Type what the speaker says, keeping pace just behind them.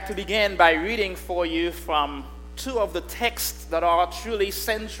to begin by reading for you from two of the texts that are truly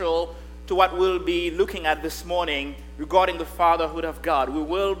central to what we'll be looking at this morning regarding the fatherhood of God. I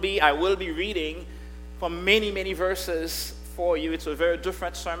will be reading from many verses for you. It's a very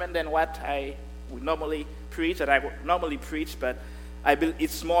different sermon than what I would normally preach, but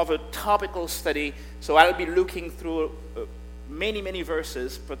it's more of a topical study. So I'll be looking through many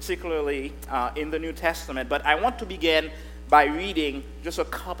verses, particularly in the New Testament. But I want to begin by reading just a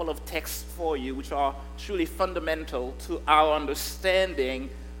couple of texts for you, which are truly fundamental to our understanding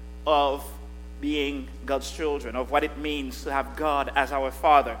of being God's children, of what it means to have God as our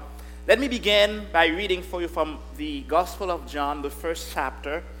Father. Let me begin by reading for you from the Gospel of John, the first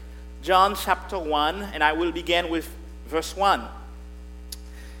chapter, John chapter 1, and I will begin with verse 1.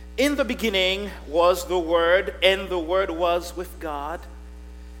 In the beginning was the Word, and the Word was with God,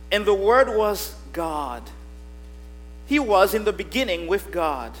 and the Word was God. He was in the beginning with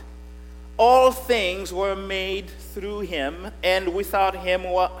God. All things were made through him, and without him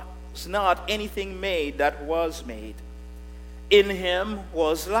was not anything made that was made. In him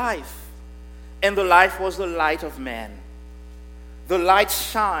was life, and the life was the light of man. The light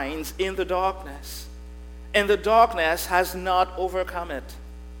shines in the darkness, and the darkness has not overcome it.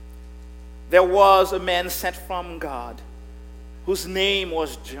 There was a man sent from God, whose name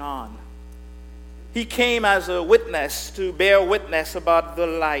was John. He came as a witness to bear witness about the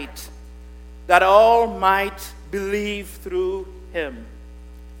light, that all might believe through him.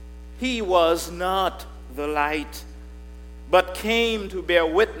 He was not the light, but came to bear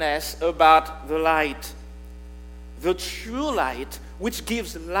witness about the light. The true light, which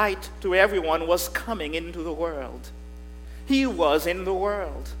gives light to everyone, was coming into the world. He was in the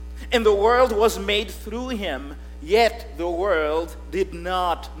world, and the world was made through him, yet the world did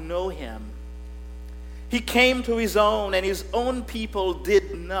not know him. He came to his own, and his own people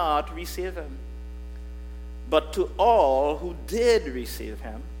did not receive him. But to all who did receive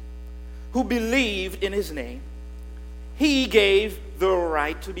him, who believed in his name, he gave the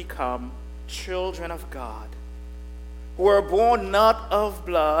right to become children of God, who were born not of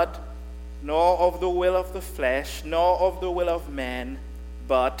blood, nor of the will of the flesh, nor of the will of man,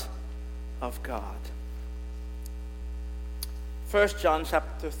 but of God. 1 John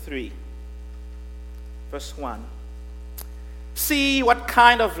chapter 3. Verse 1. See what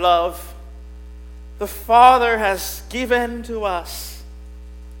kind of love the Father has given to us,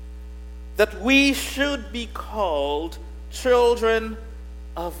 that we should be called children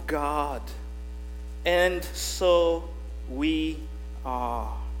of God. And so we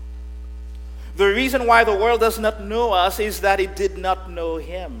are. The reason why the world does not know us is that it did not know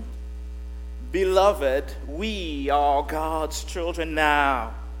him. Beloved, we are God's children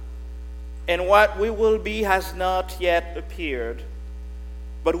now. And what we will be has not yet appeared.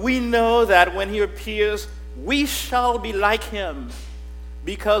 But we know that when he appears, we shall be like him,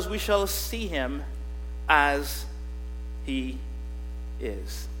 because we shall see him as he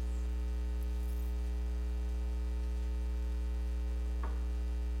is.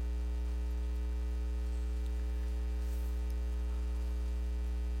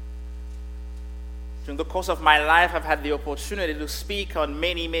 During the course of my life, I've had the opportunity to speak on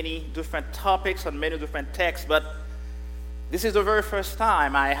many different topics, on many different texts, but this is the very first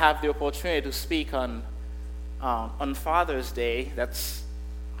time I have the opportunity to speak on Father's Day. That's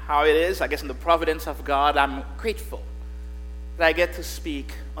how it is. I guess in the providence of God, I'm grateful that I get to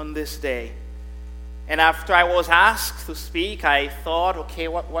speak on this day. And after I was asked to speak, I thought, okay,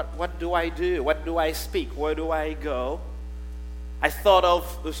 what do I do? What do I speak? Where do I go? I thought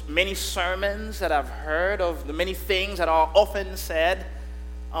of the many sermons that I've heard, of the many things that are often said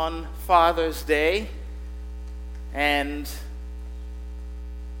on Father's Day, and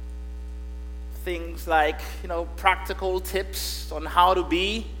things like, practical tips on how to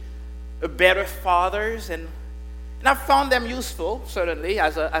be a better fathers, and I've found them useful, certainly.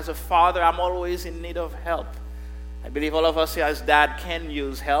 As a father, I'm always in need of help. I believe all of us here as dad can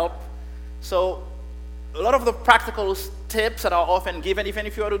use help. So a lot of the practical tips that are often given, even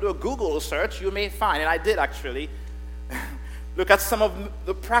if you were to do a Google search, you may find, and I did actually, look at some of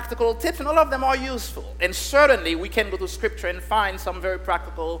the practical tips, and all of them are useful. And certainly we can go to Scripture and find some very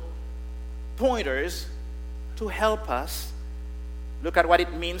practical pointers to help us look at what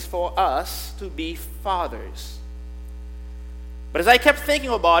it means for us to be fathers. But as I kept thinking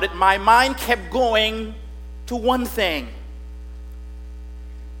about it, my mind kept going to one thing.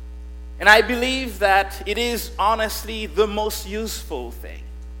 And I believe that it is honestly the most useful thing.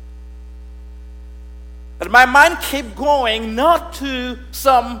 But my mind kept going not to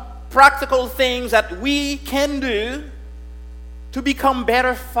some practical things that we can do, to become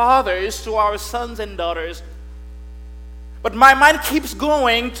better fathers to our sons and daughters. But my mind keeps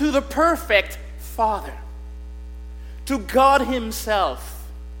going to the perfect Father, to God Himself.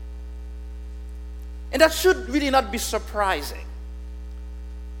 And that should really not be surprising.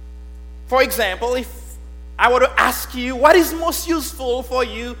 For example, if I were to ask you, what is most useful for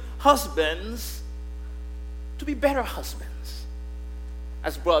you husbands to be better husbands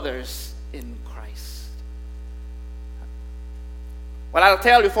as brothers in Christ? Well, I'll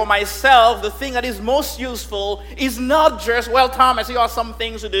tell you, for myself, the thing that is most useful is not just, well, Thomas, here are some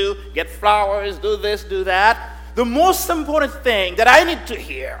things to do. Get flowers, do this, do that. The most important thing that I need to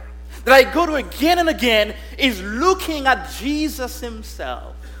hear, that I go to again and again, is looking at Jesus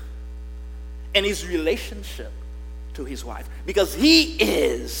Himself and His relationship to His wife. Because He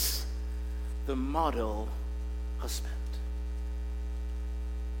is the model husband.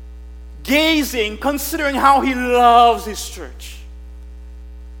 Gazing, considering how He loves His church.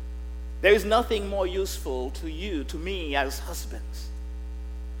 There is nothing more useful to you, to me as husbands,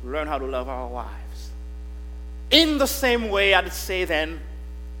 to learn how to love our wives. In the same way, I'd say then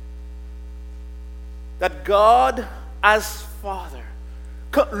that God as Father,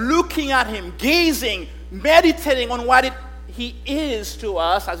 looking at Him, gazing, meditating on what He is to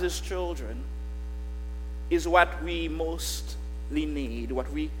us as His children, is what we mostly need,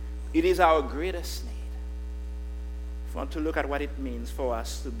 it is our greatest need. If we want to look at what it means for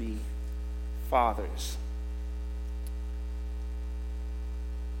us to be fathers.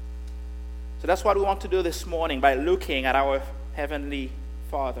 So that's what we want to do this morning by looking at our Heavenly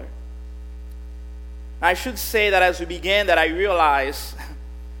Father. I should say that as we begin, that I realize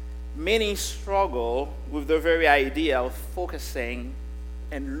many struggle with the very idea of focusing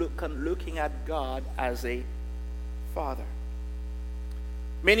and looking at God as a father.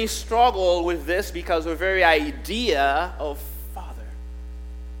 Many struggle with this because the very idea of father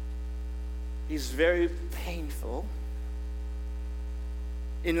is very painful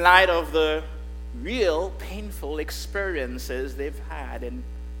in light of the real painful experiences they've had. And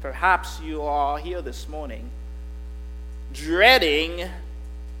perhaps you are here this morning dreading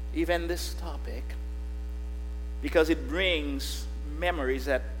even this topic because it brings memories,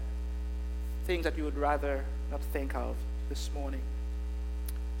 things that you would rather not think of this morning.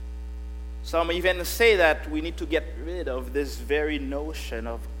 Some even say that we need to get rid of this very notion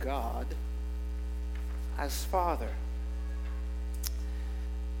of God as Father.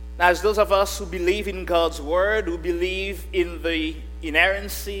 Now, as those of us who believe in God's Word, who believe in the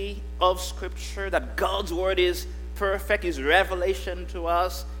inerrancy of Scripture, that God's Word is perfect, His revelation to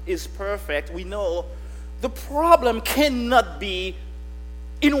us is perfect, we know the problem cannot be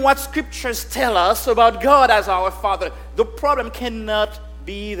in what Scriptures tell us about God as our Father. The problem cannot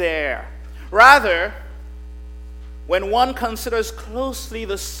be there. Rather, when one considers closely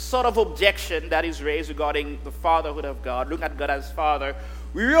the sort of objection that is raised regarding the fatherhood of God, looking at God as Father,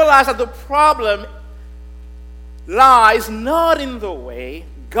 we realize that the problem lies not in the way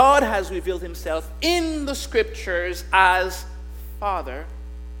God has revealed Himself in the Scriptures as Father,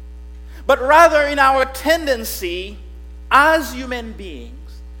 but rather in our tendency as human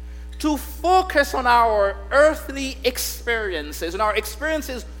beings to focus on our earthly experiences, and our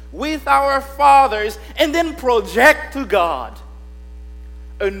experiences with our fathers, and then project to God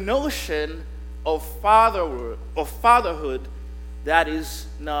a notion of fatherhood that is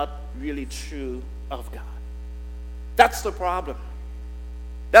not really true of God. That's the problem.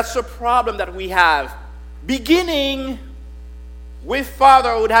 That's the problem that we have. Beginning with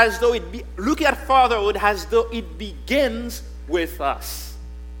fatherhood as though looking at fatherhood as though it begins with us.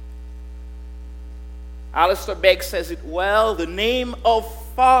 Alistair Begg says it well, the name of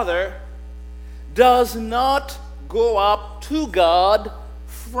Father does not go up to God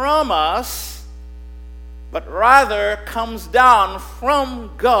from us, but rather comes down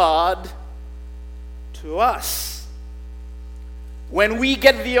from God to us. When we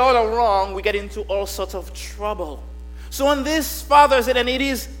get the order wrong, we get into all sorts of trouble. So on this Father's Day, and it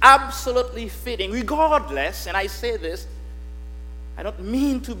is absolutely fitting, regardless, and I say this, I don't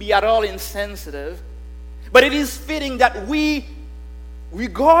mean to be at all insensitive, but it is fitting that we,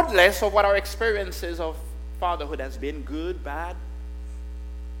 regardless of what our experiences of fatherhood has been, good, bad,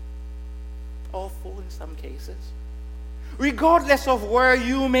 awful in some cases, regardless of where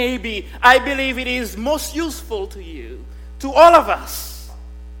you may be, I believe it is most useful to you, to all of us,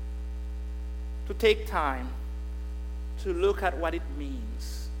 to take time to look at what it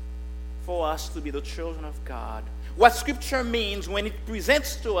means for us to be the children of God. What Scripture means when it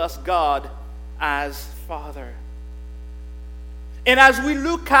presents to us God as Father. And as we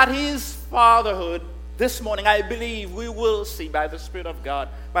look at His fatherhood, this morning, I believe we will see by the Spirit of God,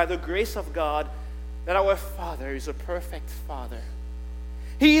 by the grace of God, that our Father is a perfect Father.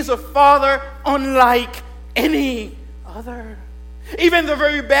 He is a Father unlike any other. Even the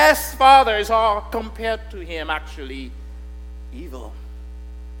very best fathers are, compared to him, actually evil.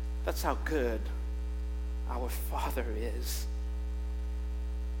 That's how good our Father is.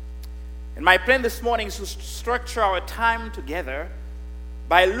 And my plan this morning is to structure our time together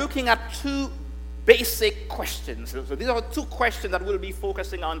by looking at two basic questions. So these are two questions that we'll be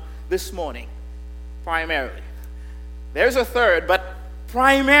focusing on this morning, primarily. There's a third, but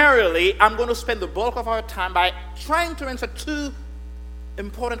primarily I'm going to spend the bulk of our time by trying to answer two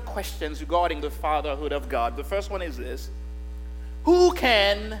important questions regarding the fatherhood of God. The first one is this: who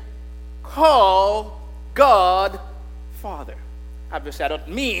can call God Father? Obviously, I don't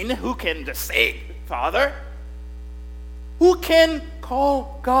mean who can just say Father. Who can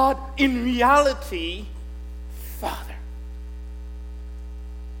call God in reality Father?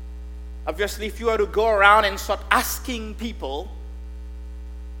 Obviously, if you were to go around and start asking people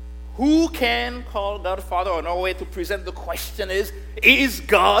who can call God Father, or another way to present the question is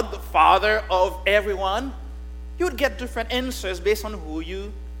God the Father of everyone? You would get different answers based on who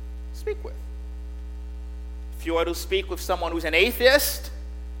you speak with. If you were to speak with someone who's an atheist,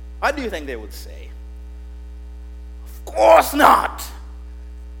 what do you think they would say? Of course not.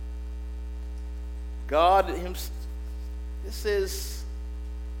 God himself, this is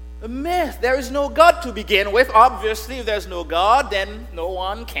a myth. There is no God to begin with. Obviously, if there's no God, then no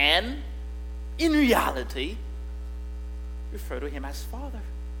one can, in reality, refer to him as Father.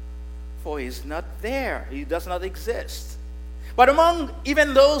 For he is not there. He does not exist. But among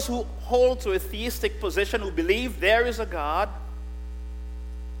even those who hold to a theistic position, who believe there is a God,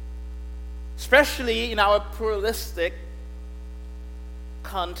 especially in our pluralistic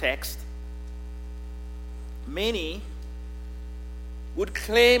context, many would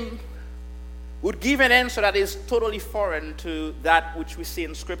give an answer that is totally foreign to that which we see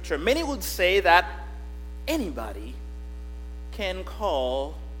in Scripture. Many would say that anybody can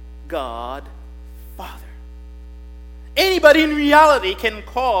call God Father. Anybody in reality can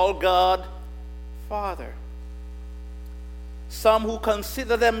call God Father. Some who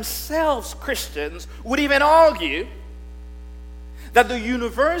consider themselves Christians would even argue that the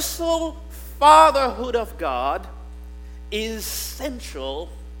universal fatherhood of God is central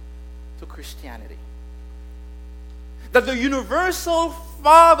to Christianity. That the universal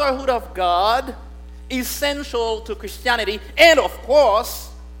fatherhood of God is central to Christianity, and of course,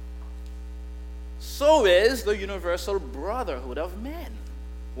 so is the universal brotherhood of men.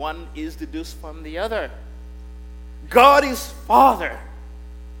 One is deduced from the other. God is Father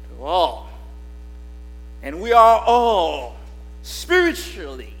to all. And we are all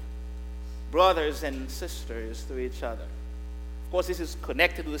spiritually brothers and sisters to each other. Of course, this is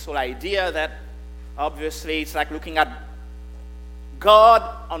connected to this whole idea that obviously it's like looking at God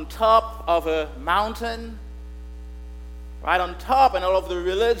on top of a mountain, right on top, and all of the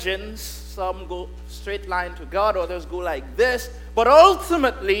religions, some go straight line to God, others go like this, but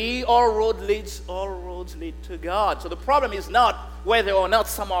ultimately all roads lead to God. So the problem is not whether or not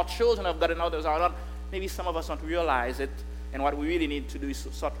some are children of God and others are not. Maybe some of us don't realize it, and what we really need to do is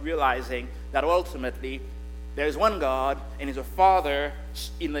start realizing that ultimately there is one God, and He's a Father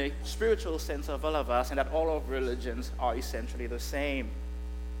in the spiritual sense of all of us, and that all of religions are essentially the same.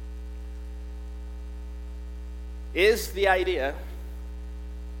 Is the idea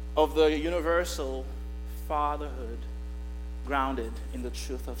of the universal fatherhood grounded in the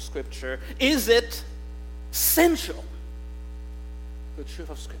truth of Scripture? Is it central to the truth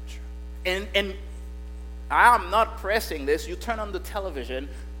of Scripture? And I am not pressing this. You turn on the television,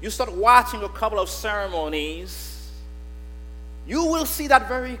 you start watching a couple of ceremonies, you will see that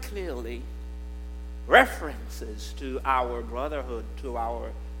very clearly. References to our brotherhood, to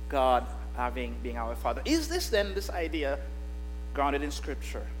our God being our Father. Is this then this idea grounded in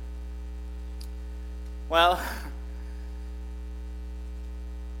Scripture? Well,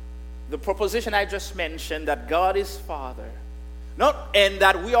 the proposition I just mentioned, that God is Father, and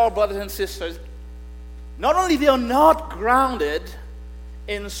that we are brothers and sisters, not only they are not grounded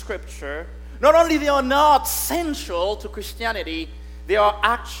in Scripture, not only they are not central to Christianity, they are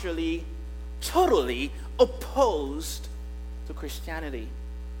actually totally opposed to Christianity.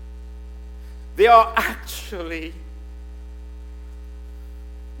 They are actually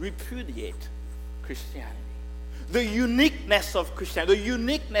repudiate Christianity. The uniqueness of Christianity, the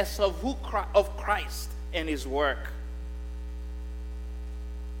uniqueness of Christ and His work.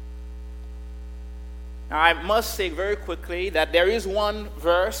 Now, I must say very quickly that there is one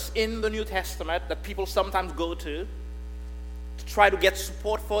verse in the New Testament that people sometimes go to try to get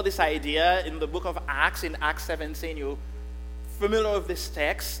support for this idea. In the book of Acts, in Acts 17, you're familiar with this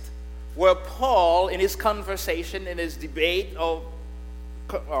text, where Paul, in his conversation, in his debate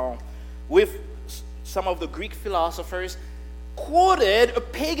with some of the Greek philosophers, quoted a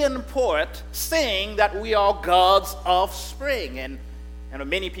pagan poet saying that we are God's offspring. And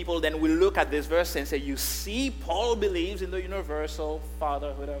many people then will look at this verse and say, you see, Paul believes in the universal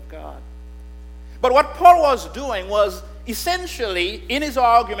fatherhood of God. But what Paul was doing was essentially, in his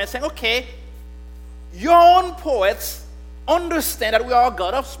argument, saying, okay, your own poets understand that we are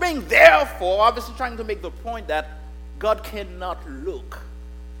God's offspring. Therefore, obviously trying to make the point that God cannot look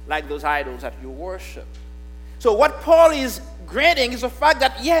like those idols that you worship. So what Paul is granting is the fact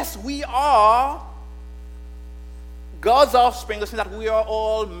that, yes, we are God's offspring, the sense that we are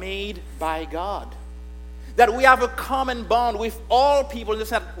all made by God. That we have a common bond with all people, in the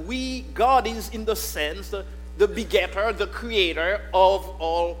sense that God is, in the sense, the begetter, the creator of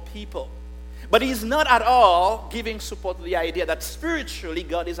all people. But he's not at all giving support to the idea that spiritually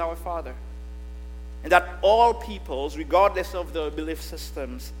God is our Father. And that all peoples, regardless of their belief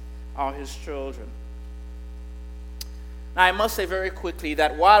systems, are his children. Now, I must say very quickly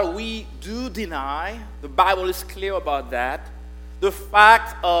that while we do deny, the Bible is clear about that, the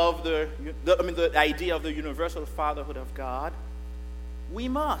fact of the idea of the universal fatherhood of God, we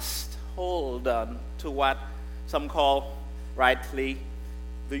must hold on to what some call, rightly,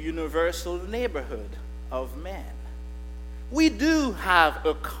 the universal neighborhood of man. We do have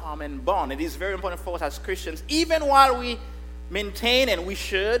a common bond. It is very important for us as Christians, even while we maintain, and we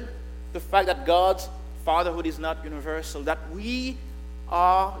should, the fact that God's fatherhood is not universal, that we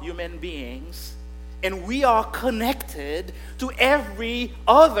are human beings and we are connected to every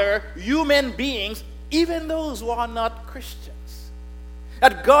other human beings, even those who are not Christians.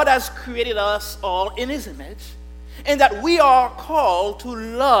 That God has created us all in his image, and that we are called to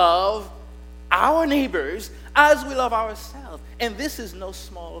love our neighbors as we love ourselves. And this is no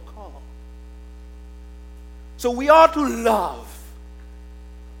small call. So we are to love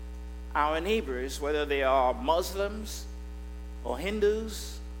our neighbors, whether they are Muslims or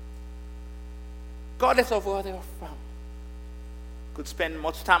Hindus, regardless of where they are from. Could spend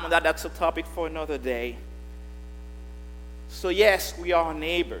much time on that. That's a topic for another day. So yes, we are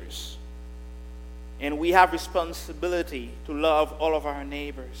neighbors. And we have responsibility to love all of our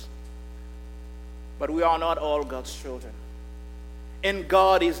neighbors. But we are not all God's children. And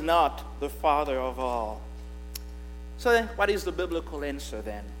God is not the Father of all. So then, what is the biblical answer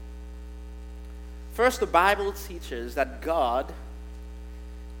then? First, the Bible teaches that God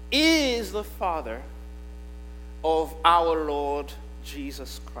is the Father of our Lord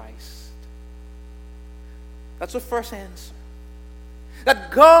Jesus Christ. That's the first answer.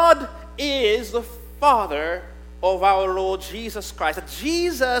 That God is the Father of our Lord Jesus Christ. That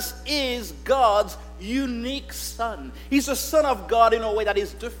Jesus is God's unique Son. He's the Son of God in a way that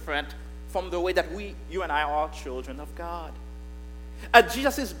is different from the way that you and I are children of God. At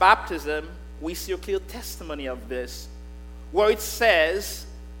Jesus' baptism, we see a clear testimony of this, where it says,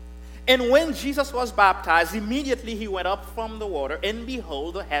 and when Jesus was baptized, immediately he went up from the water, and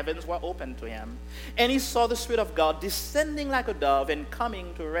behold, the heavens were opened to him. And he saw the Spirit of God descending like a dove and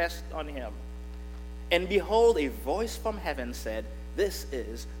coming to rest on him. And behold, a voice from heaven said, this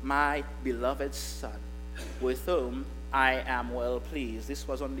is my beloved Son, with whom I am well pleased. This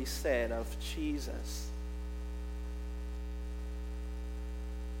was only said of Jesus.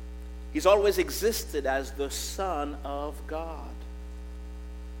 He's always existed as the Son of God.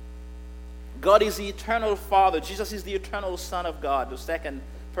 God is the eternal Father. Jesus is the eternal Son of God, the second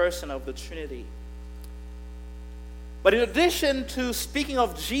person of the Trinity. But in addition to speaking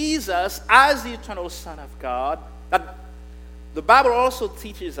of Jesus as the eternal Son of God, that the Bible also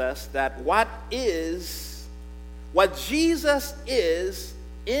teaches us that what Jesus is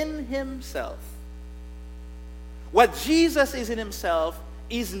in himself, what Jesus is in himself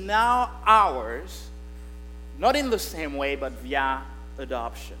is now ours, not in the same way, but via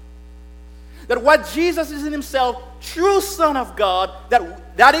adoption. That what Jesus is in himself, true Son of God,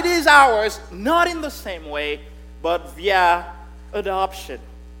 that it is ours, not in the same way, but via adoption.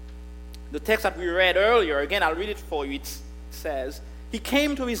 The text that we read earlier, again, I'll read it for you. It says, he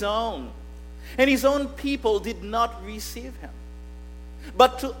came to his own, and his own people did not receive him.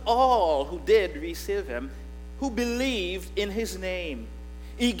 But to all who did receive him, who believed in his name,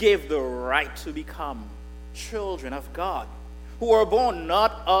 he gave the right to become children of God, who were born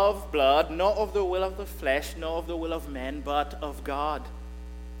not of blood, nor of the will of the flesh, nor of the will of man, but of God.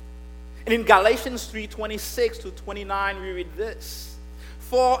 And in Galatians 3:26 to 29, we read this.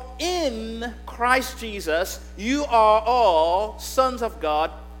 For in Christ Jesus, you are all sons of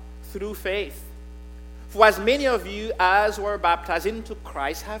God through faith. For as many of you as were baptized into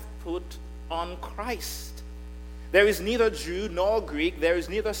Christ have put on Christ. There is neither Jew nor Greek, there is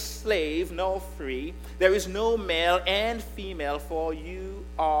neither slave nor free, there is no male and female, for you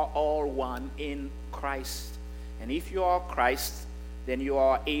are all one in Christ. And if you are Christ, then you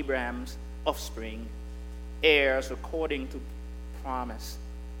are Abraham's offspring, heirs according to promise.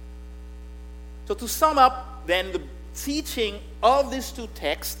 So to sum up then the teaching of these two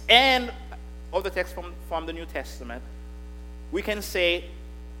texts and of the text from the New Testament, we can say,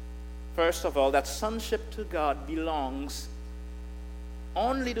 first of all, that sonship to God belongs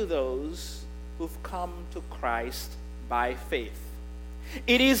only to those who've come to Christ by faith.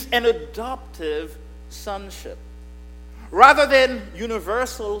 It is an adoptive sonship. Rather than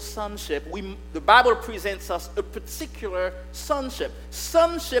universal sonship, the Bible presents us a particular sonship.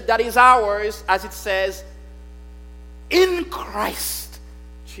 Sonship that is ours, as it says, in Christ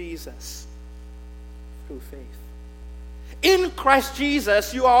Jesus, through faith. In Christ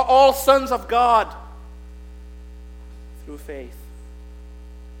Jesus, you are all sons of God through faith.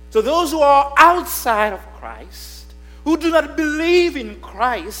 So those who are outside of Christ, who do not believe in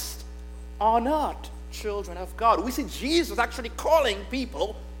Christ, are not children of God. We see Jesus actually calling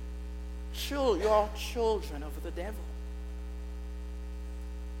people, you're children of the devil.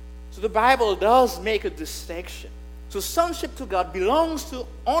 So the Bible does make a distinction. So sonship to God belongs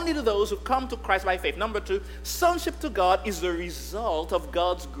only to those who come to Christ by faith. Number two, sonship to God is the result of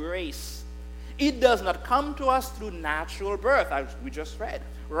God's grace. It does not come to us through natural birth, as we just read.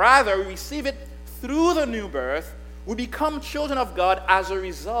 Rather, we receive it through the new birth. We become children of God as a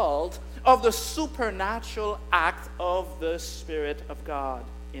result of the supernatural act of the Spirit of God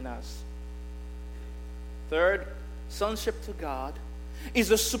in us. Third, sonship to God is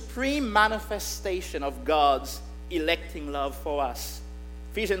the supreme manifestation of God's electing love for us.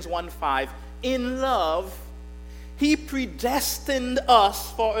 Ephesians 1:5, in love, he predestined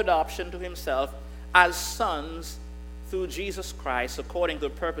us for adoption to himself as sons through Jesus Christ, according to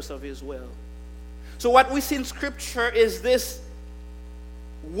the purpose of his will. So what we see in Scripture is this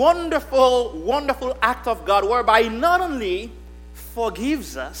wonderful, wonderful act of God whereby he not only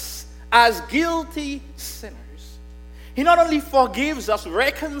forgives us as guilty sinners, he not only forgives us,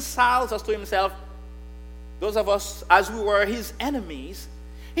 reconciles us to himself, those of us as we were his enemies,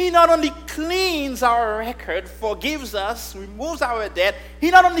 he not only cleans our record, forgives us, removes our debt,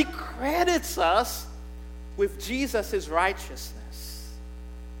 he not only credits us with Jesus' righteousness.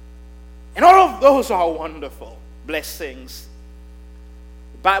 And all of those are wonderful blessings.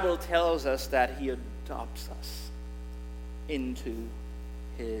 The Bible tells us that he adopts us into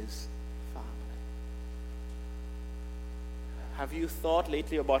his family. Have you thought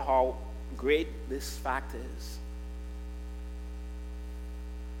lately about how great this fact is?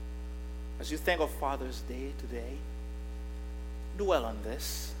 As you think of Father's Day today, dwell on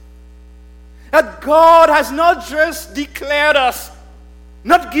this. That God has not just declared us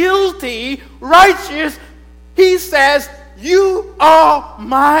not guilty, righteous. He says, you are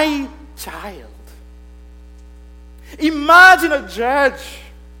my child. Imagine a judge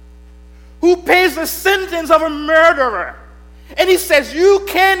who pays the sentence of a murderer. And he says, you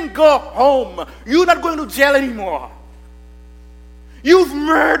can go home. You're not going to jail anymore. You've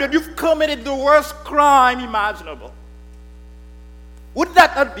murdered. You've committed the worst crime imaginable. Would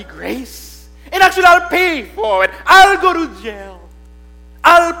that not be grace? And actually, I'll pay for it. I'll go to jail.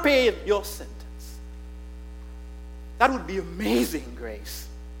 I'll pay your sentence. That would be amazing grace.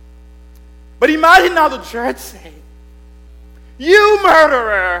 But imagine now the judge saying, you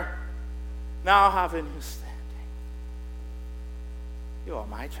murderer, now have a new standing. You are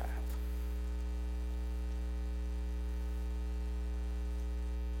my child.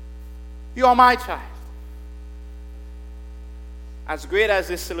 You are my child. As great as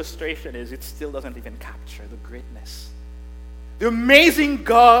this illustration is, it still doesn't even capture the greatness, the amazing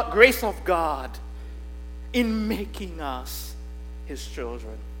grace of God in making us his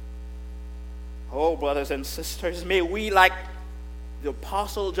children. Oh, brothers and sisters, may we, like the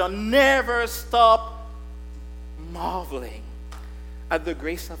Apostle John, never stop marveling at the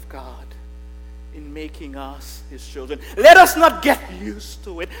grace of God in making us his children. Let us not get used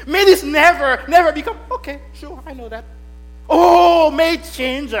to it. May this never become, okay, sure, I know that. Oh, may it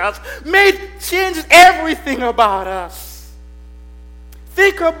change us. May it change everything about us.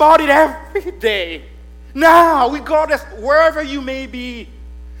 Think about it every day. Now, regardless, wherever you may be,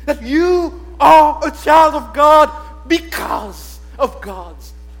 that you are a child of God because of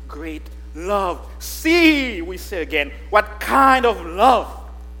God's great love. See, we say again, what kind of love?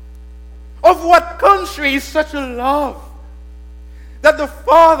 Of what country is such a love that the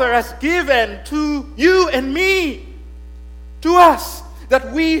Father has given to you and me, to us,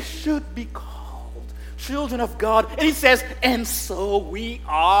 that we should be called children of God? And he says, and so we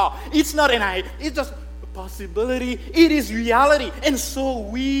are. It's not an idea, it's just a possibility. It is reality, and so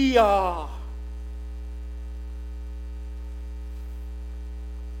we are.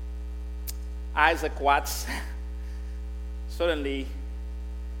 Isaac Watts certainly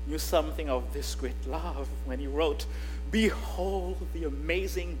knew something of this great love when he wrote, "Behold the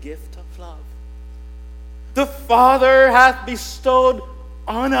amazing gift of love. The Father hath bestowed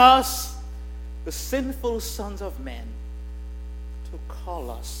on us, the sinful sons of men, to call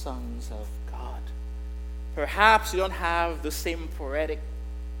us sons of God." Perhaps you don't have the same poetic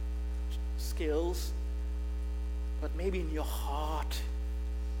skills, but maybe in your heart,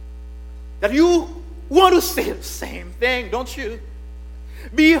 that you want to say the same thing, don't you?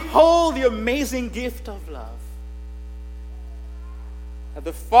 Behold the amazing gift of love that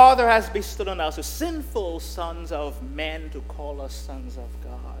the Father has bestowed on us, the sinful sons of men, to call us sons of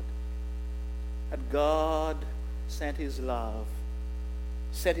God. That God sent his love,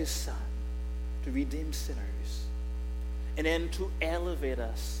 sent his Son to redeem sinners, and then to elevate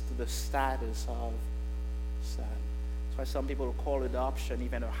us to the status of son. That's why some people call adoption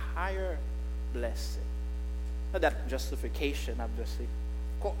even a higher blessing. Not that justification, obviously.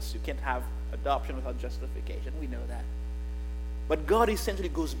 Of course, you can't have adoption without justification. We know that. But God essentially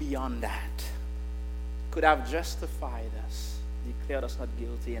goes beyond that. Could have justified us, declared us not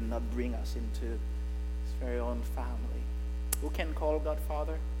guilty, and not bring us into his very own family. Who can call God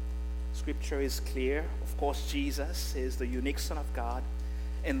Father? Scripture is clear. Of course, Jesus is the unique Son of God.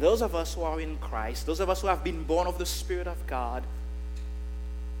 And those of us who are in Christ, those of us who have been born of the Spirit of God,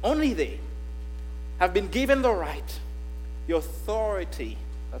 only they have been given the right, the authority,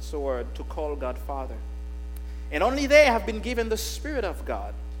 that's the word, to call God Father. And only they have been given the Spirit of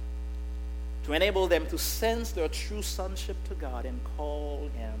God to enable them to sense their true sonship to God and call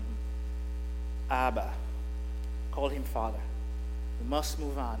him Abba, call him Father. We must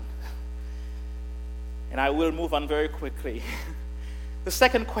move on. And I will move on very quickly. The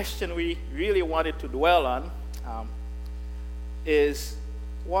second question we really wanted to dwell on is,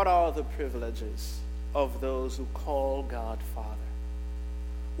 what are the privileges of those who call God Father?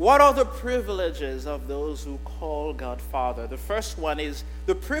 What are the privileges of those who call God Father? The first one is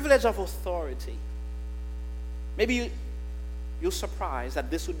the privilege of authority. Maybe you're surprised that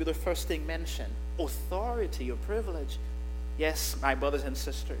this would be the first thing mentioned. Authority or privilege. Yes, my brothers and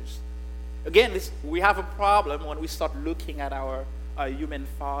sisters. Again, we have a problem when we start looking at our human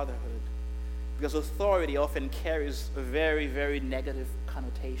fatherhood, because authority often carries a very, very negative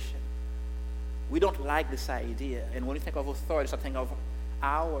connotation. We don't like this idea. And when you think of authority, start thinking of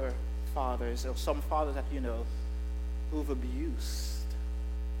our fathers, or some fathers that you know, who've abused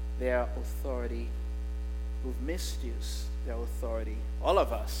their authority, who've misused their authority. All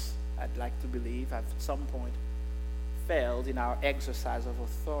of us, I'd like to believe, have at some point failed in our exercise of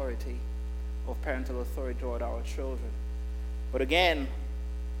authority, of parental authority toward our children. But again,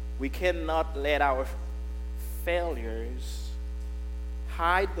 we cannot let our failures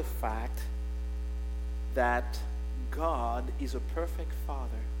hide the fact that God is a perfect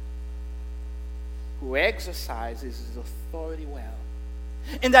Father who exercises his authority well,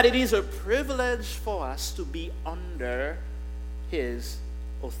 and that it is a privilege for us to be under his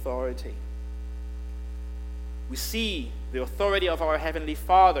authority. We see the authority of our Heavenly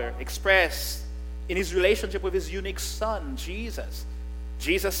Father expressed in his relationship with his unique Son, Jesus.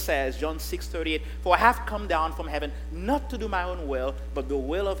 Jesus says, John 6:38, "For I have come down from heaven not to do my own will, but the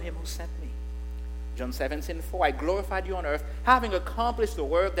will of him who sent me." John 17:4, "I glorified you on earth, having accomplished the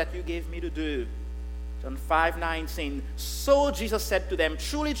work that you gave me to do." John 5:19, "So Jesus said to them,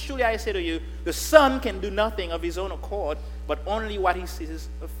 Truly, truly, I say to you, the Son can do nothing of his own accord, but only what he sees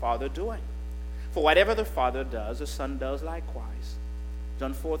the Father doing. For whatever the Father does, the Son does likewise."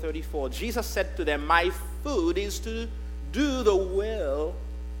 John 4:34, Jesus said to them, "My food is to do the will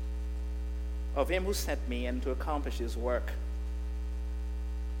of him who sent me and to accomplish his work."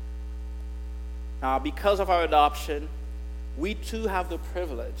 Now, because of our adoption, we too have the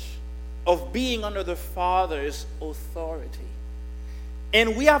privilege of being under the Father's authority.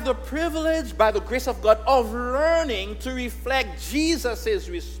 And we have the privilege, by the grace of God, of learning to reflect Jesus'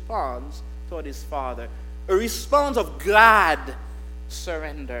 response toward his Father. A response of glad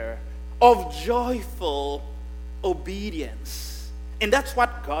surrender, of joyful obedience. And that's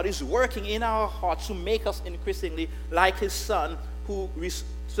what God is working in our hearts to make us increasingly like his Son,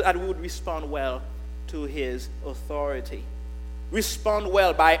 so that we would respond well to his authority. Respond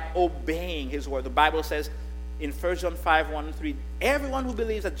well by obeying his word. The Bible says in 1 John 5:1-3, everyone who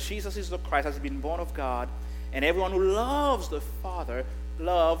believes that Jesus is the Christ has been born of God, and everyone who loves the Father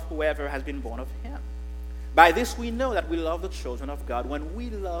loves whoever has been born of him. By this we know that we love the children of God, when we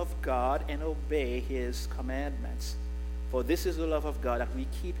love God and obey his commandments. For this is the love of God, that we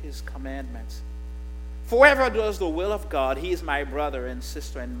keep his commandments. For whoever does the will of God, he is my brother and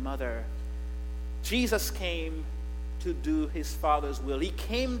sister and mother. Jesus came to do his Father's will. He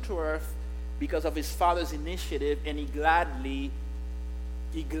came to earth because of his Father's initiative, and he gladly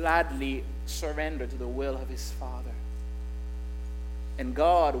surrendered to the will of his Father. And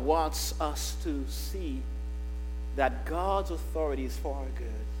God wants us to see that God's authority is for our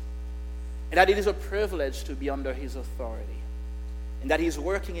good, and that it is a privilege to be under his authority, and that he's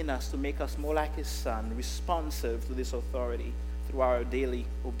working in us to make us more like his Son, responsive to this authority through our daily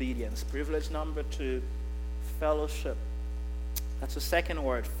obedience. Privilege number 2, fellowship. That's the second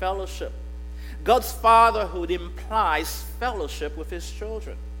word, fellowship. God's fatherhood implies fellowship with his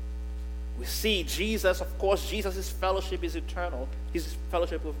children. We see Jesus, of course, Jesus' fellowship is eternal. His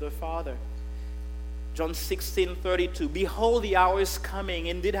fellowship with the Father. John 16:32, behold, the hour is coming,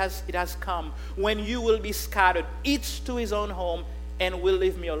 indeed it has come, when you will be scattered, each to his own home, and will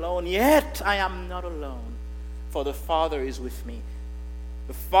leave me alone. Yet I am not alone, for the Father is with me.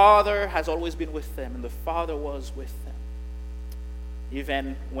 The Father has always been with them, and the Father was with them,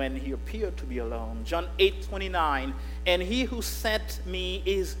 even when he appeared to be alone. John 8:29, and he who sent me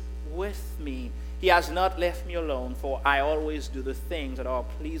is with me. He has not left me alone, for I always do the things that are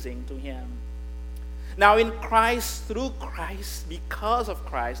pleasing to him. Now in Christ, through Christ, because of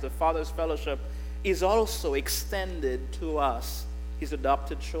Christ, the Father's fellowship is also extended to us, his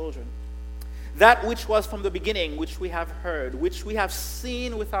adopted children. That which was from the beginning, which we have heard, which we have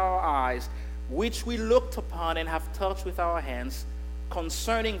seen with our eyes, which we looked upon and have touched with our hands,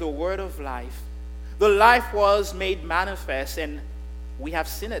 concerning the word of life. The life was made manifest, and we have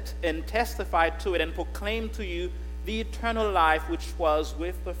seen it, and testified to it, and proclaimed to you the eternal life which was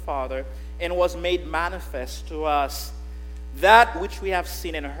with the Father, and was made manifest to us. That which we have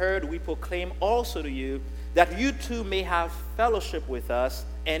seen and heard we proclaim also to you, that you too may have fellowship with us.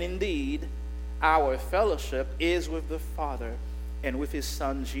 And indeed, our fellowship is with the Father and with his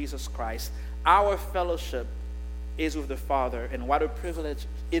Son, Jesus Christ. Our fellowship is with the Father, and what a privilege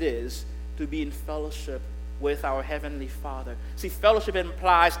it is to be in fellowship with our Heavenly Father. See, fellowship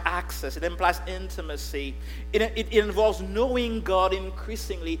implies access. It implies intimacy. It involves knowing God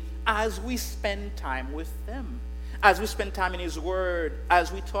increasingly as we spend time with him, as we spend time in his word,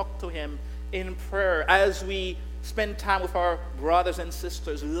 as we talk to him in prayer, as we spend time with our brothers and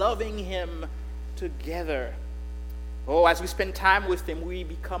sisters, loving him together. Oh, as we spend time with him, we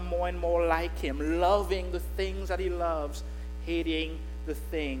become more and more like him, loving the things that he loves, hating the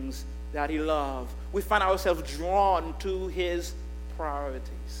things that he loves. We find ourselves drawn to his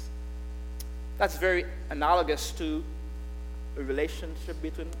priorities. That's very analogous to a relationship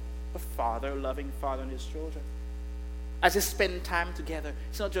between a father, a loving father, and his children. As they spend time together,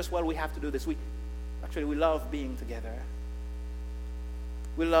 it's not just, well, we have to do this. We love being together.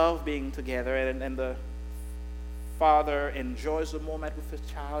 We love being together, and the father enjoys the moment with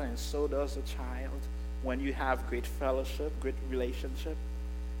his child, and so does the child when you have great fellowship, great relationship.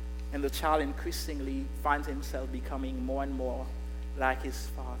 And the child increasingly finds himself becoming more and more like his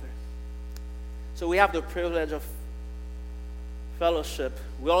father. So we have the privilege of fellowship.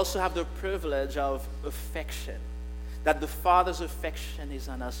 We also have the privilege of affection, that the Father's affection is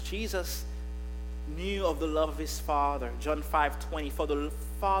on us. Jesus knew of the love of his Father. John 5:20, for the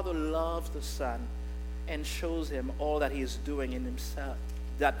Father loves the Son and shows him all that he is doing in himself,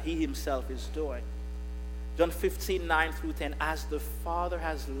 that he himself is doing. John 15:9-10, as the Father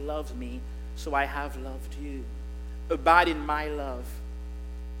has loved me, so I have loved you. Abide in my love.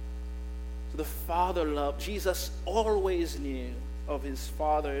 So the Father loved. Jesus always knew of his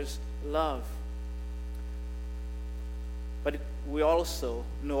Father's love. But we also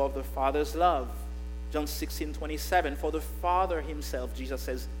know of the Father's love. John 16:27, for the Father himself, Jesus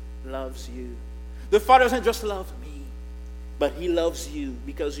says, loves you. The Father doesn't just love me, but he loves you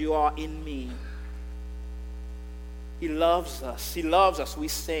because you are in me. He loves us. He loves us. We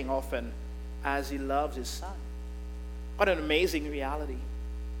sing often, as he loves his Son. What an amazing reality.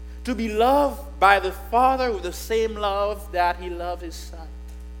 To be loved by the Father with the same love that he loved his Son.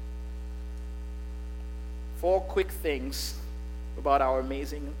 4 quick things about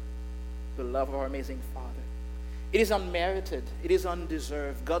the love of our amazing Father. It is unmerited. It is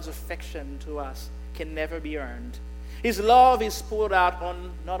undeserved. God's affection to us can never be earned. His love is poured out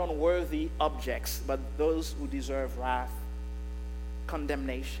on not on worthy objects, but those who deserve wrath,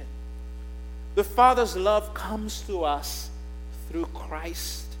 condemnation. The Father's love comes to us through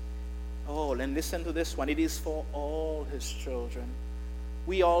Christ. Oh, and listen to this one. It is for all his children.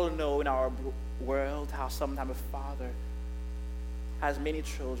 We all know in our world how sometimes a father has many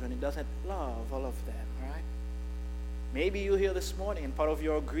children. He doesn't love all of them, right? Maybe you're here this morning and part of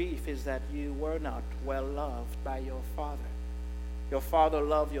your grief is that you were not well loved by your father. Your father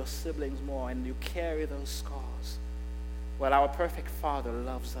loved your siblings more and you carry those scars. Well, our perfect Father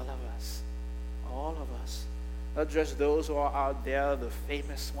loves all of us. Not just those who are out there, the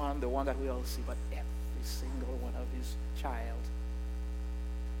famous one, the one that we all see, but every single one of his child.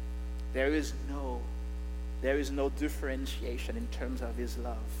 There is no differentiation in terms of his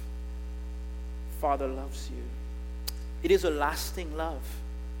love. Father loves you. It is a lasting love.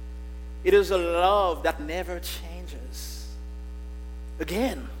 It is a love that never changes.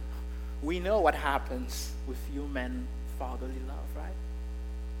 Again, we know what happens with human fatherly love, right?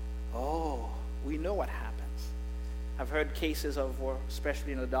 Oh, we know what happens. I've heard cases of,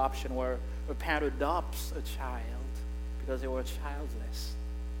 especially in adoption, where a parent adopts a child because they were childless.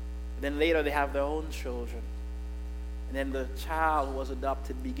 Then later they have their own children. And then the child who was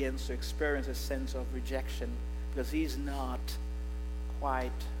adopted begins to experience a sense of rejection because he's not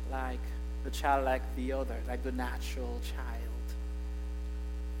quite like the child like the other, like the natural child.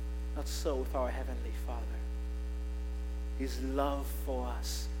 Not so with our Heavenly Father. His love for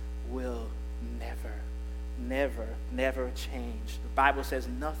us will never change. The Bible says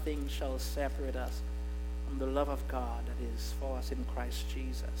nothing shall separate us from the love of God that is for us in Christ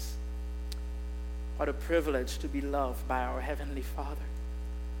Jesus. What a privilege to be loved by our Heavenly Father.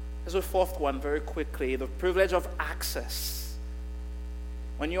 There's a fourth one very quickly, the privilege of access.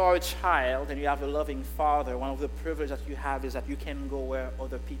 When you are a child and you have a loving father, one of the privileges that you have is that you can go where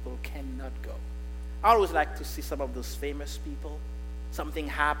other people cannot go. I always like to see some of those famous people. Something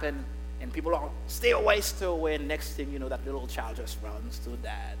happened and people are, stay away, and next thing you know, that little child just runs to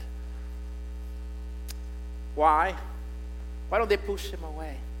dad. Why? Why don't they push him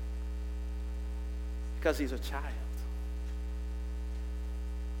away? Because he's a child.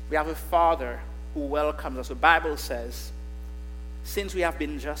 We have a Father who welcomes us. The Bible says, since we have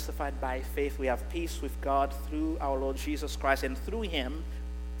been justified by faith, we have peace with God through our Lord Jesus Christ, and through him,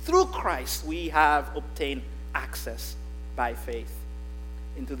 through Christ, we have obtained access by faith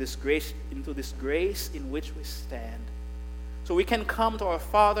into this grace in which we stand. So we can come to our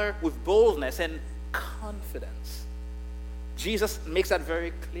Father with boldness and confidence. Jesus makes that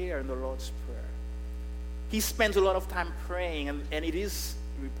very clear in the Lord's Prayer. He spends a lot of time praying, and it is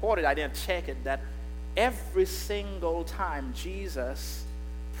reported, I didn't check it, that every single time Jesus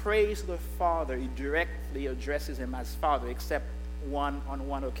prays to the Father, he directly addresses him as Father, except on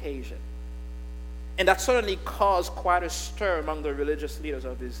one occasion. And that certainly caused quite a stir among the religious leaders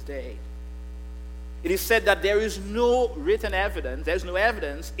of his day. It is said that there is no written evidence, there's no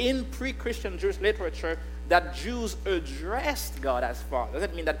evidence in pre-Christian Jewish literature that Jews addressed God as Father.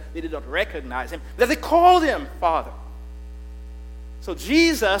 Doesn't mean that they did not recognize him, that they called him Father. So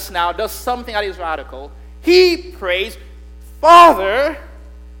Jesus now does something that is radical. He prays, Father,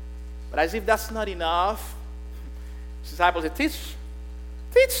 but as if that's not enough, his disciples say,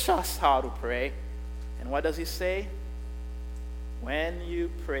 teach us how to pray. And what does he say? When you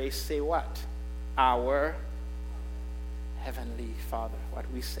pray, say what? Our Heavenly Father, what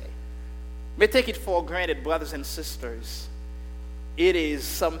we say. We take it for granted, brothers and sisters. It is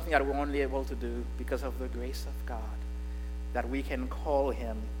something that we're only able to do because of the grace of God, that we can call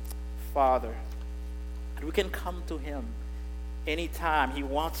him Father. And we can come to him anytime he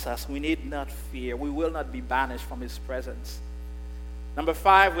wants us. We need not fear. We will not be banished from his presence. Number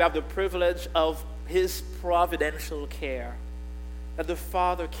 5, we have the privilege of his providential care, that the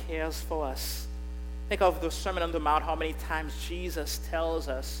Father cares for us. Think of the Sermon on the Mount, how many times Jesus tells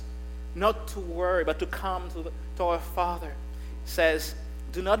us not to worry, but to come to our Father. He says,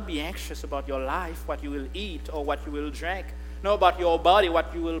 do not be anxious about your life, what you will eat or what you will drink, nor about your body,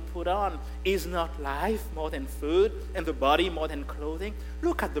 what you will put on. Is not life more than food, and the body more than clothing?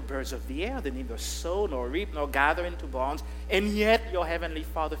 Look at the birds of the air. They neither sow nor reap nor gather into barns, and yet your heavenly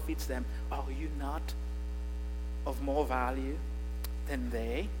Father feeds them. Are you not of more value than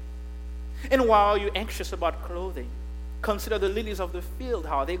they? And why are you anxious about clothing? Consider the lilies of the field,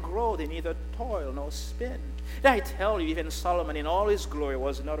 how they grow. They neither toil nor spin. Did I tell you, even Solomon in all his glory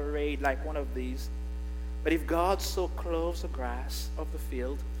was not arrayed like one of these? But if God so clothes the grass of the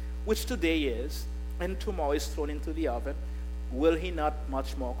field, which today is, and tomorrow is thrown into the oven, will he not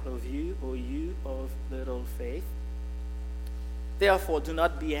much more clothe you, O you of little faith? Therefore, do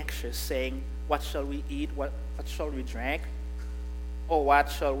not be anxious, saying, what shall we eat? What shall we drink? Or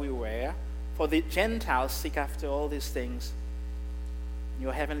what shall we wear? For the Gentiles seek after all these things.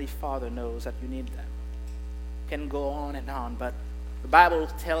 Your heavenly Father knows that you need them. Can go on and on, but the Bible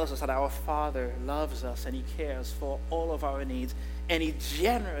tells us that our Father loves us and He cares for all of our needs, and He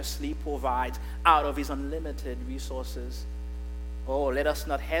generously provides out of His unlimited resources. Oh, let us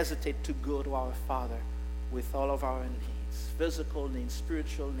not hesitate to go to our Father with all of our needs, physical needs,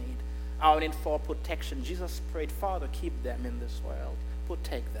 spiritual need, our need for protection. Jesus prayed, Father, keep them in this world,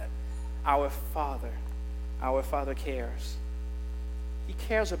 protect them. Our Father cares. He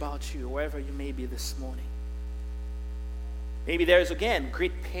cares about you wherever you may be this morning. Maybe there is, again,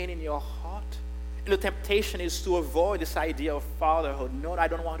 great pain in your heart. And the temptation is to avoid this idea of fatherhood. No, I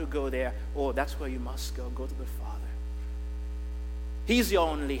don't want to go there. Oh, that's where you must go. Go to the Father. He's your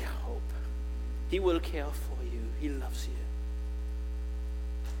only hope. He will care for you. He loves you.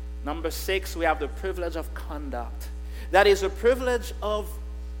 Number 6, we have the privilege of conduct. That is a privilege of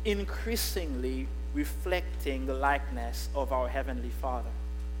increasingly reflecting the likeness of our Heavenly Father.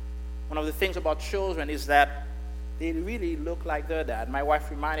 One of the things about children is that they really look like their dad. My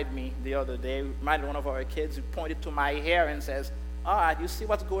wife reminded me the other day, reminded one of our kids, who pointed to my hair and says, all right, you see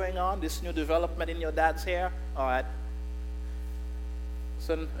what's going on, this new development in your dad's hair? All right. It's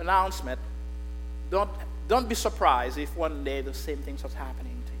an announcement. Don't be surprised if one day the same thing starts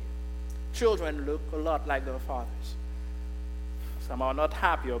happening to you. Children look a lot like their fathers. Some are not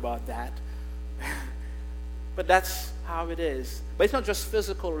happy about that. But that's how it is. But it's not just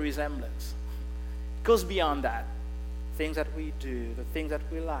physical resemblance. It goes beyond that. Things that we do, the things that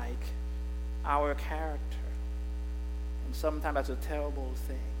we like, our character. And sometimes that's a terrible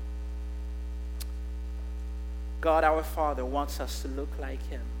thing. God, our Father, wants us to look like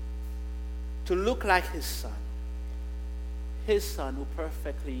Him. To look like His Son. His Son who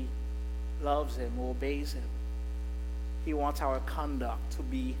perfectly loves Him, who obeys Him. He wants our conduct to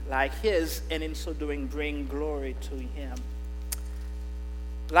be like His, and in so doing, bring glory to Him.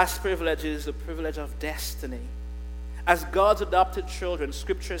 Last privilege is the privilege of destiny. As God's adopted children,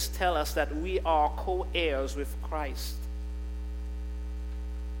 scriptures tell us that we are co-heirs with Christ,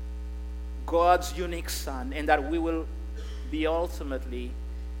 God's unique Son, and that we will be ultimately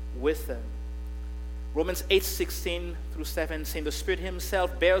with Him. Romans 8:16 through 17, the Spirit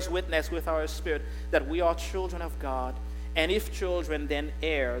Himself bears witness with our spirit that we are children of God, and if children, then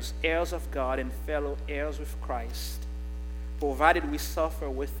heirs, heirs of God and fellow heirs with Christ, provided we suffer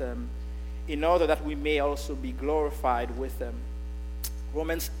with Him, in order that we may also be glorified with Him.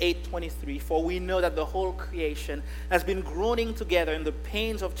 Romans 8:23, for we know that the whole creation has been groaning together in the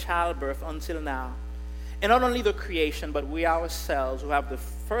pains of childbirth until now. And not only the creation, but we ourselves who have the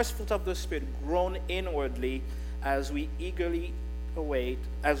first fruit of the Spirit groan inwardly as we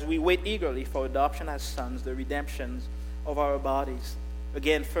wait eagerly for adoption as sons, the redemption of our bodies.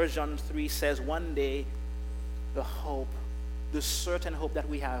 Again, 1 John 3 says, one day the hope, the certain hope that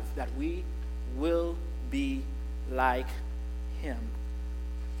we have, that we will be like Him.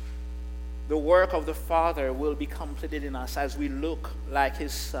 The work of the Father will be completed in us as we look like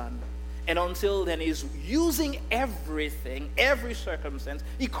His Son. And until then, He's using everything, every circumstance.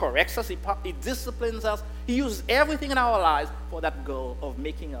 He corrects us, He disciplines us. He uses everything in our lives for that goal of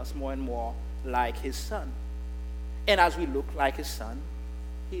making us more and more like His Son. And as we look like His Son,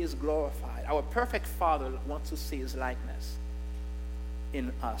 He is glorified. Our perfect Father wants to see His likeness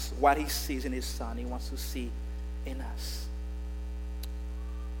in us. What He sees in His Son, He wants to see in us.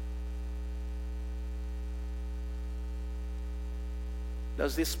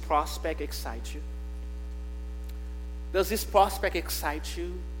 Does this prospect excite you? Does this prospect excite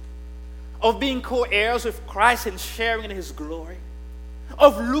you? Of being co-heirs with Christ and sharing in His glory?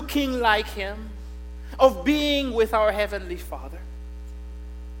 Of looking like Him? Of being with our Heavenly Father?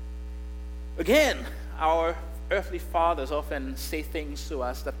 Again, our earthly fathers often say things to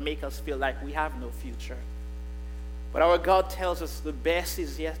us that make us feel like we have no future. But our God tells us the best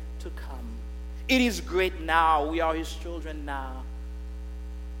is yet to come. It is great now. We are His children now.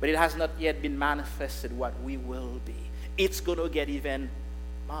 But it has not yet been manifested what we will be. It's going to get even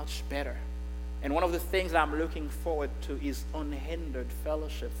much better. And one of the things I'm looking forward to is unhindered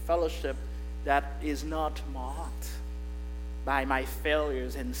fellowship. Fellowship that is not marked by my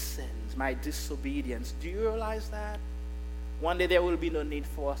failures and sins, my disobedience. Do you realize that? One day there will be no need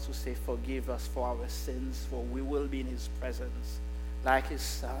for us to say, forgive us for our sins, for we will be in His presence like His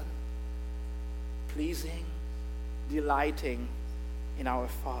Son, pleasing, delighting in our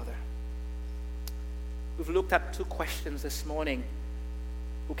Father. We've looked at 2 questions this morning.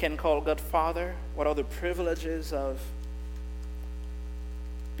 Who can call God Father? What are the privileges of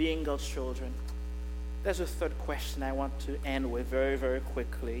being God's children, there's a third question I want to end with very, very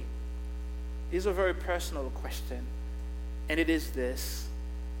quickly. It's a very personal question, and it is this: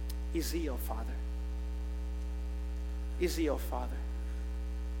 is He your Father? Is He your Father?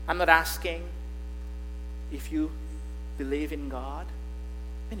 I'm not asking if you believe in God.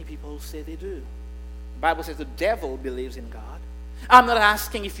 Many people say they do. The Bible says the devil believes in God. I'm not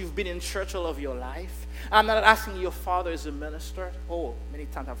asking if you've been in church all of your life. I'm not asking your father is a minister. Oh, many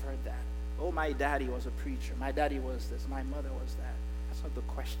times I've heard that. Oh, my daddy was a preacher. My daddy was this. My mother was that. That's not the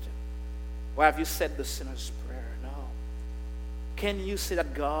question. Or have you said the sinner's prayer? No. Can you say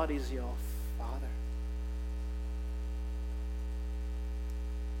that God is your Father?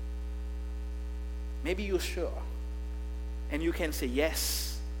 Maybe you're sure. And you can say,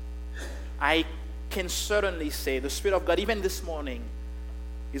 yes, I can certainly say the Spirit of God, even this morning,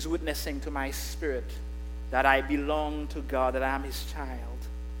 is witnessing to my spirit that I belong to God, that I am His child.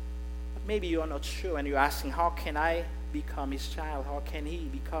 But maybe you're not sure and you're asking, how can I become His child? How can He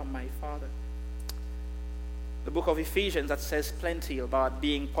become my Father? The book of Ephesians that says plenty about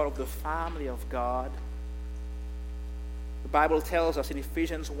being part of the family of God. The Bible tells us in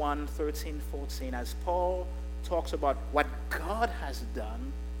Ephesians 1:13-14, as Paul talks about what God has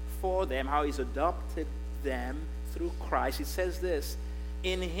done for them, how He's adopted them through Christ. It says this: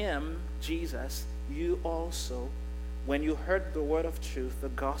 in Him, Jesus, you also, when you heard the word of truth, the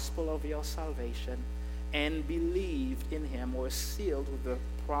gospel of your salvation, and believed in Him, were sealed with the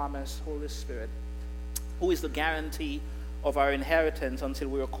promised Holy Spirit, who is the guarantee of our inheritance until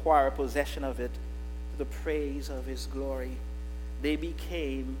we acquire possession of it, to the praise of His glory. They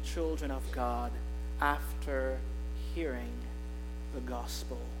became children of God after hearing the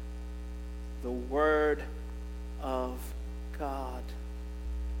gospel, the word of God.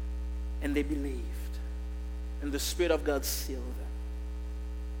 And they believed, and the Spirit of God sealed them.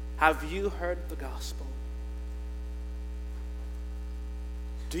 Have you heard the gospel?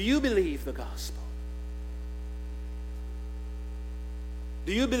 Do you believe the gospel?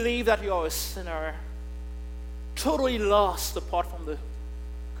 Do you believe that you are a sinner, totally lost apart from the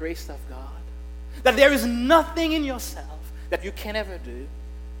grace of God? That there is nothing in yourself that you can ever do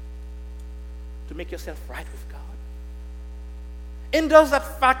to make yourself right with God? And does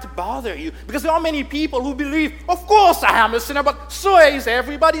that fact bother you? Because there are many people who believe, of course I am a sinner, but so is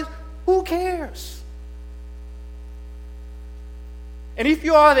everybody. Who cares? And if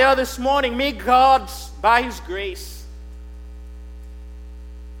you are there this morning, may God, by His grace,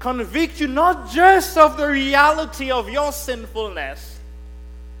 convict you not just of the reality of your sinfulness,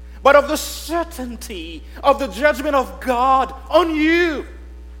 but of the certainty of the judgment of God on you.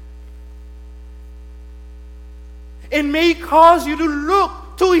 It may cause you to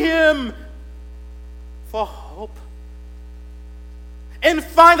look to Him for hope and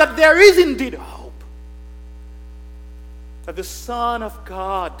find that there is indeed hope. That the Son of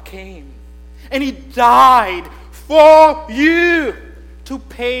God came and He died for you to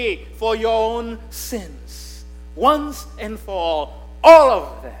pay for your own sins once and for all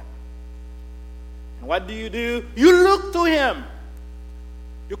of them. And what do? You look to Him.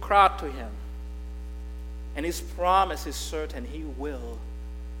 You cry out to Him. And His promise is certain. He will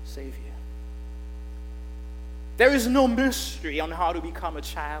save you. There is no mystery on how to become a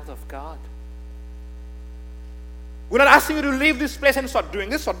child of God. We're not asking you to leave this place and start doing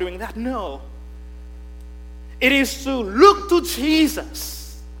this or doing that. No. It is to look to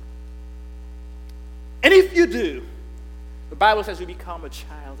Jesus. And if you do, the Bible says you become a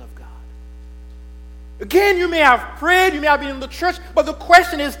child of God. Again, you may have prayed, you may have been in the church, but the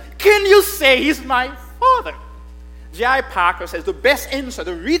question is, can you say He's my Father? J.I. Packer says the best answer,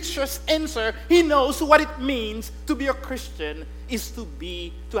 the richest answer he knows what it means to be a Christian is to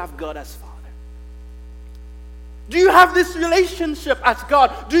have God as Father. Do you have this relationship as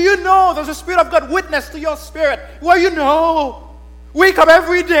God? Do you know there's a Spirit of God witness to your spirit? Well, you know. Wake up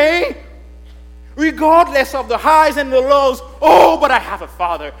every day, regardless of the highs and the lows. Oh, but I have a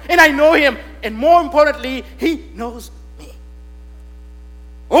Father, and I know Him, and more importantly, He knows me.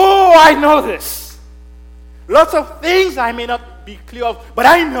 Oh, I know this. Lots of things I may not be clear of, but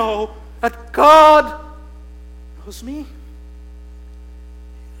I know that God knows me.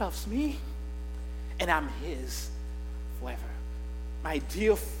 He loves me, and I'm His forever. My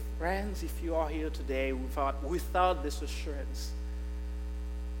dear friends, if you are here today without this assurance,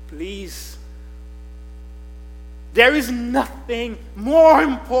 please, there is nothing more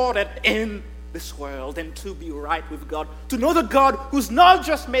important in this world than to be right with God, to know the God who's not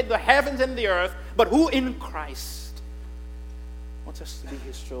just made the heavens and the earth, but who in Christ wants us to be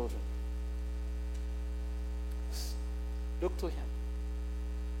His children. Look to Him.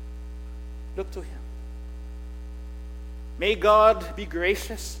 Look to him. May God be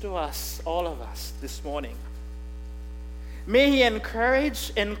gracious to us, all of us, this morning. May he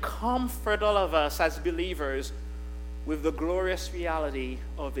encourage and comfort all of us as believers with the glorious reality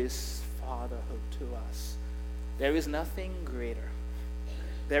of his fatherhood to us. There is nothing greater.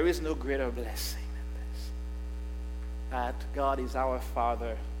 There is no greater blessing than this. That God is our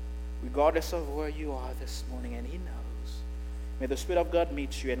Father, regardless of where you are this morning, and he knows. May the Spirit of God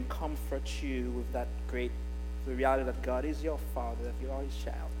meet you and comfort you with that great the reality that God is your Father, that you are his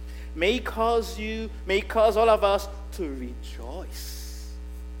child. May cause all of us to rejoice,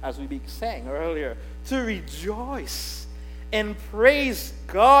 as we sang earlier, to rejoice and praise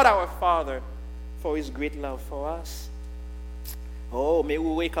God our Father for his great love for us. Oh, may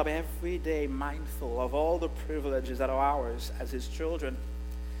we wake up every day mindful of all the privileges that are ours as his children.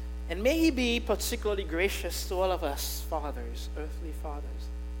 And may he be particularly gracious to all of us fathers, earthly fathers.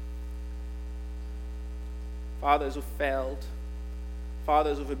 Fathers who failed,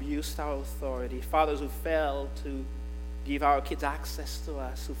 fathers who've abused our authority, fathers who failed to give our kids access to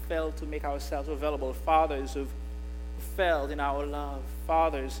us, who failed to make ourselves available, fathers who failed in our love,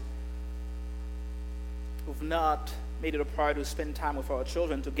 fathers who've not made it a priority to spend time with our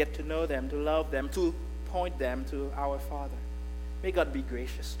children, to get to know them, to love them, to point them to our Father. May God be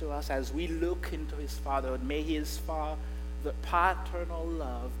gracious to us as we look into his fatherhood. May the paternal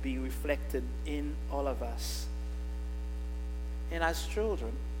love be reflected in all of us. And as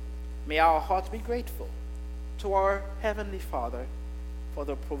children, may our hearts be grateful to our Heavenly Father for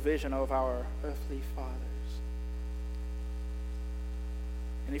the provision of our earthly fathers.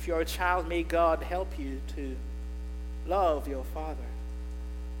 And if you're a child, may God help you to love your father,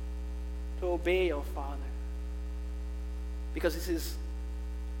 to obey your father, because this is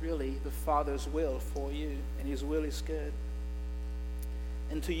really the Father's will for you, and his will is good.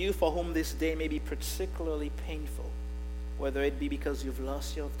 And to you for whom this day may be particularly painful, whether it be because you've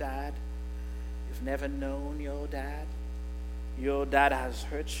lost your dad, you've never known your dad has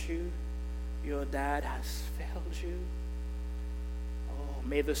hurt you, your dad has failed you. Oh,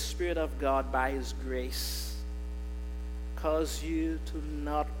 may the Spirit of God, by his grace, cause you to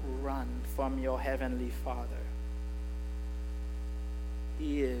not run from your Heavenly Father.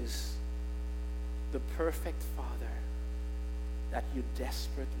 He is the perfect Father that you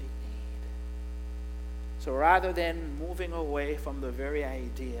desperately need. So rather than moving away from the very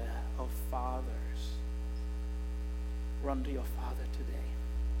idea of fathers, run to your Father today.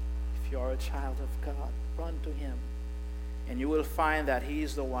 If you're a child of God, run to him. And you will find that he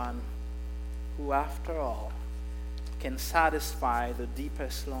is the one who, after all, can satisfy the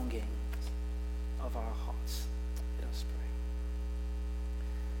deepest longing of our hearts. Let us pray.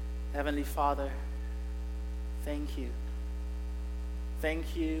 Heavenly Father, thank you.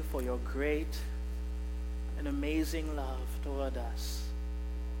 Thank you for your great and amazing love toward us.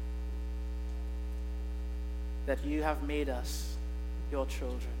 That you have made us your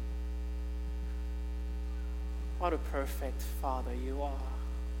children. What a perfect Father you are.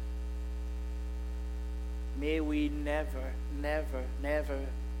 May we never, never, never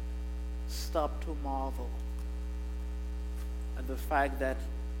stop to marvel at the fact that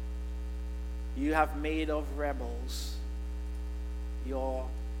you have made of rebels your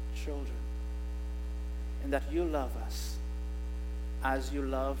children, and that you love us as you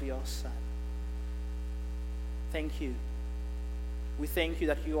love your Son. Thank you. We thank you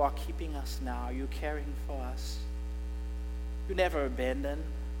that you are keeping us now. You're caring for us. You never abandon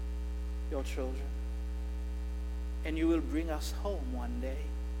your children. And you will bring us home one day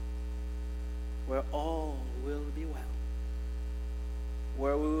where all will be well,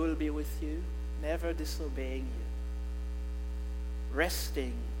 where we will be with you, never disobeying you,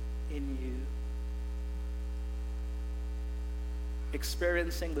 resting in you,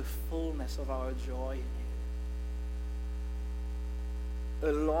 experiencing the fullness of our joy in you,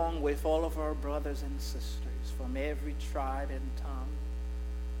 along with all of our brothers and sisters from every tribe and tongue.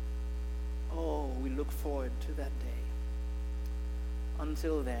 Oh, we look forward to that day.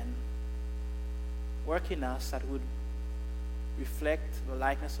 Until then, work in us that would reflect the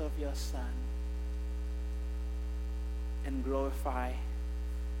likeness of your Son and glorify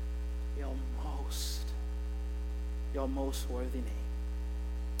your most worthy name.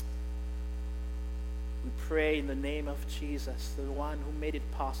 We pray in the name of Jesus, the one who made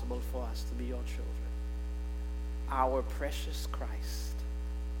it possible for us to be your children, our precious Christ.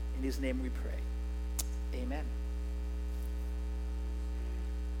 In his name we pray. Amen.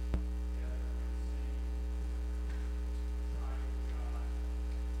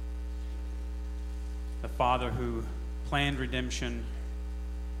 The Father who planned redemption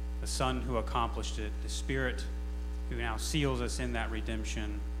the Son who accomplished it, the Spirit who now seals us in that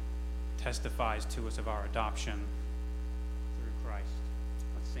redemption, testifies to us of our adoption,